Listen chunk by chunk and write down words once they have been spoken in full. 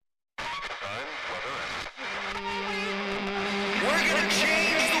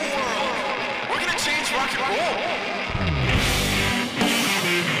rock and roll.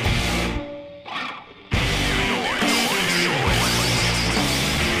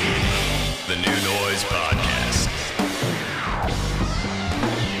 The New Noise Podcast.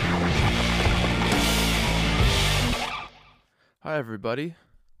 Hi, everybody,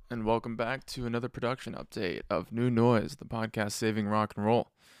 and welcome back to another production update of New Noise, the podcast saving rock and roll.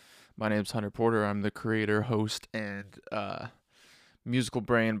 My name's Hunter Porter. I'm the creator, host, and musical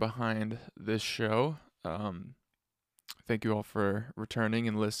brain behind this show. Thank you all for returning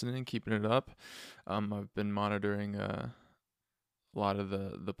and listening, keeping it up. I've been monitoring a lot of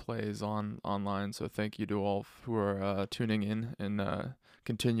the plays online, so thank you to all who are tuning in and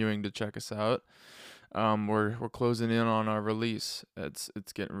continuing to check us out. We're closing in on our release. It's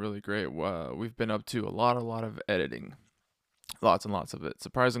getting really great. We've been up to a lot of editing, lots and lots of it.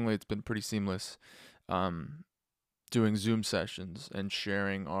 Surprisingly, it's been pretty seamless. Doing Zoom sessions and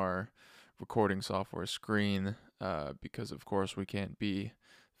sharing our recording software screen, because of course we can't be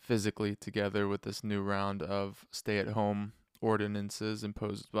physically together with this new round of stay-at-home ordinances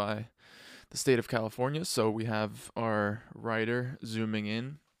imposed by the state of California. So we have our writer zooming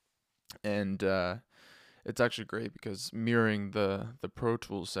in, and it's actually great because mirroring the Pro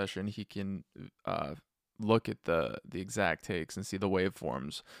Tools session, he can look at the exact takes and see the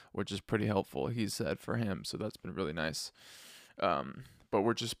waveforms, which is pretty helpful, he said, for him. So that's been really nice. But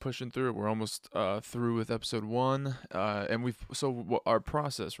we're just pushing through. We're almost through with episode 1, and our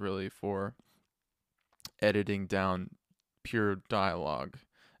process really for editing down pure dialogue,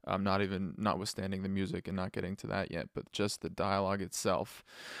 notwithstanding the music and not getting to that yet, but just the dialogue itself.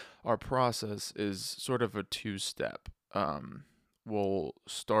 Our process is sort of a 2-step. We'll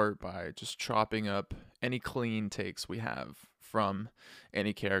start by just chopping up any clean takes we have from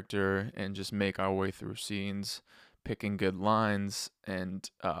any character and just make our way through scenes, picking good lines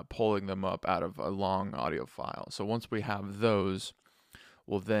and pulling them up out of a long audio file. So once we have those,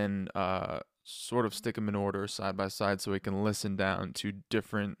 we'll then sort of stick them in order side by side so we can listen down to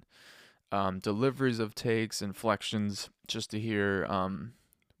different deliveries of takes, inflections, just to hear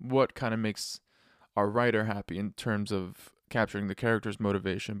what kind of makes our writer happy in terms of capturing the character's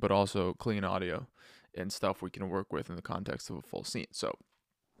motivation, but also clean audio and stuff we can work with in the context of a full scene. So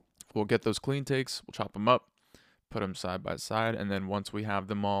we'll get those clean takes, we'll chop them up, put them side by side, and then once we have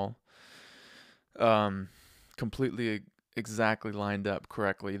them all completely exactly lined up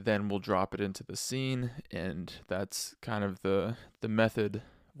correctly, then we'll drop it into the scene. And that's kind of the method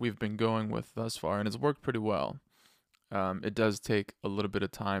we've been going with thus far, and it's worked pretty well. It does take a little bit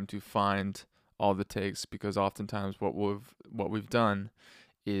of time to find all the takes, because oftentimes what we've done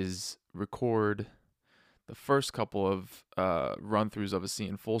is record the first couple of run-throughs of a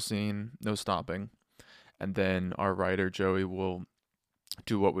scene, full scene, no stopping, and then our writer Joey will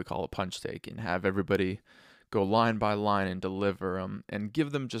do what we call a punch take and have everybody go line by line and deliver them and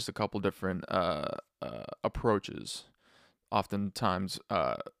give them just a couple different approaches. Oftentimes,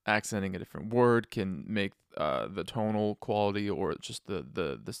 accenting a different word can make the tonal quality or just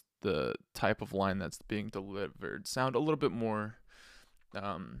the type of line that's being delivered sound a little bit more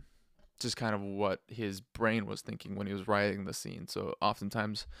just kind of what his brain was thinking when he was writing the scene. So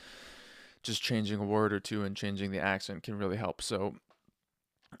oftentimes, just changing a word or two and changing the accent can really help. So,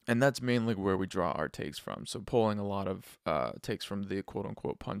 and that's mainly where we draw our takes from. So pulling a lot of takes from the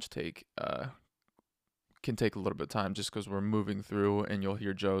quote-unquote punch take can take a little bit of time just because we're moving through, and you'll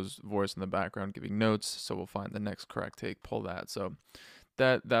hear Joe's voice in the background giving notes, so we'll find the next correct take, pull that. So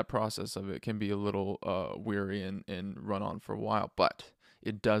that process of it can be a little weary and run on for a while, but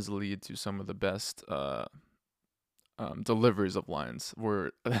it does lead to some of the best deliveries of lines,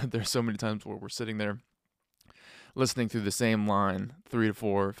 where there's so many times where we're sitting there listening through the same line 3 to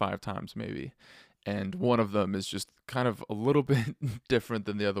 4 or 5 times maybe, and one of them is just kind of a little bit different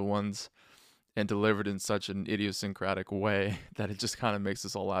than the other ones and delivered in such an idiosyncratic way that it just kind of makes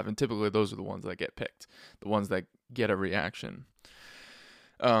us all laugh. And typically those are the ones that get picked, the ones that get a reaction.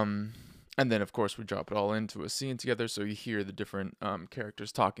 And then, of course, we drop it all into a scene together, so you hear the different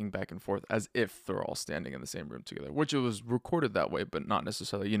characters talking back and forth as if they're all standing in the same room together, which it was recorded that way, but not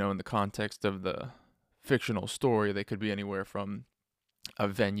necessarily, in the context of the fictional story. They could be anywhere from a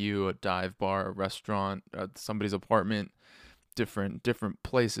venue, a dive bar, a restaurant, somebody's apartment, different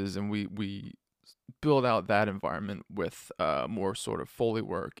places, and we build out that environment with more sort of Foley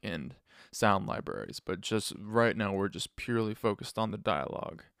work and sound libraries. But just right now, we're just purely focused on the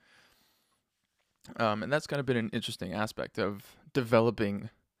dialogue. And that's kind of been an interesting aspect of developing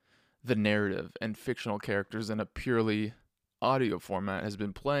the narrative and fictional characters in a purely audio format, has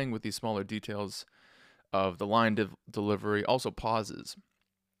been playing with these smaller details of the line delivery, also pauses,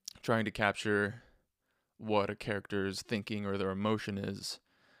 trying to capture what a character is thinking or their emotion is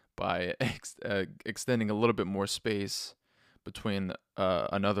by extending a little bit more space between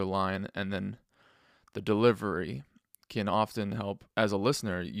another line, and then the delivery can often help as a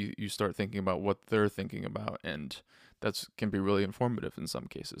listener. You start thinking about what they're thinking about, and that's can be really informative in some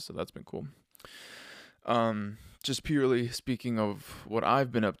cases. So that's been cool. Just purely speaking of what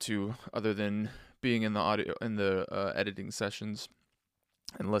I've been up to, other than being in the editing sessions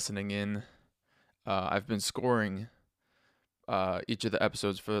and listening in, I've been scoring each of the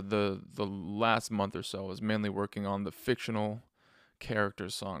episodes for the last month or so. I was mainly working on the fictional character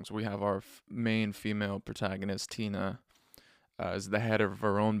songs. We have our main female protagonist, Tina, is the head of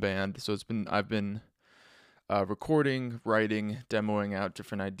her own band. So I've been recording, writing, demoing out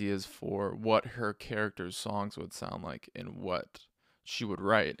different ideas for what her character's songs would sound like and what she would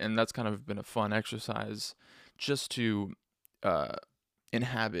write. And that's kind of been a fun exercise just to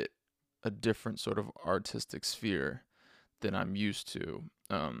inhabit a different sort of artistic sphere than I'm used to.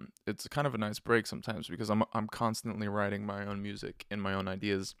 It's kind of a nice break sometimes because I'm constantly writing my own music and my own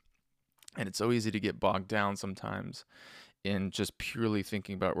ideas, and it's so easy to get bogged down sometimes in just purely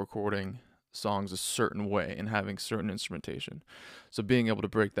thinking about recording songs a certain way and having certain instrumentation. So being able to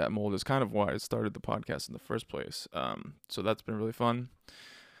break that mold is kind of why I started the podcast in the first place. So that's been really fun.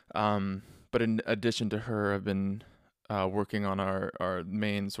 But in addition to her, I've been working on our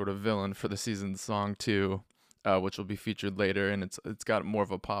main sort of villain for the season, song 2, which will be featured later, and it's got more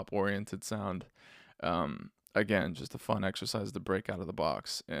of a pop-oriented sound. Again, just a fun exercise to break out of the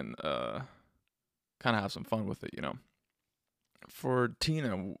box and kind of have some fun with it, you know. For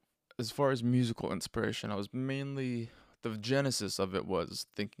Tina, as far as musical inspiration, I was mainly, the genesis of it was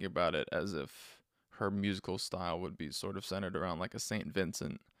thinking about it as if her musical style would be sort of centered around like a St.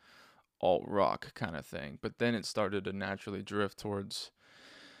 Vincent alt rock kind of thing. But then it started to naturally drift towards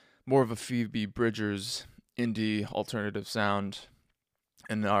more of a Phoebe Bridgers indie alternative sound.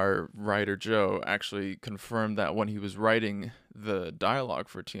 And our writer Joe actually confirmed that when he was writing the dialogue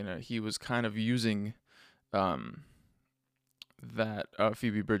for Tina, he was kind of using that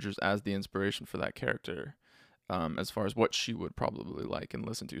Phoebe Bridgers as the inspiration for that character, as far as what she would probably like and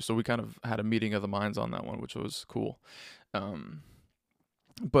listen to. So we kind of had a meeting of the minds on that one, which was cool.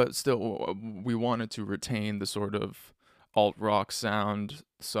 But still, we wanted to retain the sort of alt rock sound,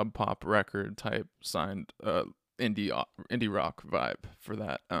 sub pop record type signed indie rock vibe for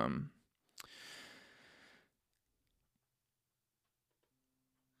that.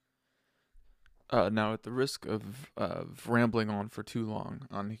 Now, at the risk of rambling on for too long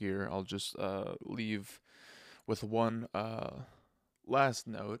on here, I'll just leave with one last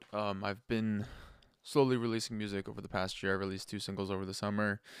note. I've been slowly releasing music over the past year. I released 2 singles over the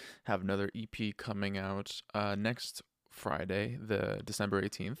summer. Have another EP coming out next Friday, the December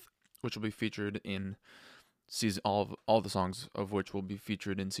 18th, which will be featured in season all the songs of which will be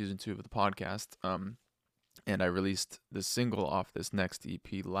featured in season 2 of the podcast. And I released the single off this next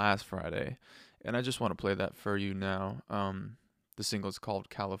EP last Friday, and I just want to play that for you now. The single is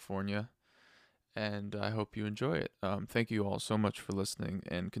called California, and I hope you enjoy it. Thank you all so much for listening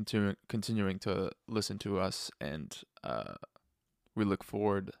and continuing to listen to us, and we look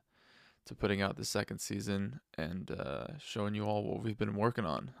forward to putting out the second season and showing you all what we've been working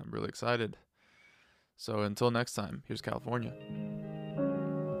on. I'm really excited. So until next time, here's California.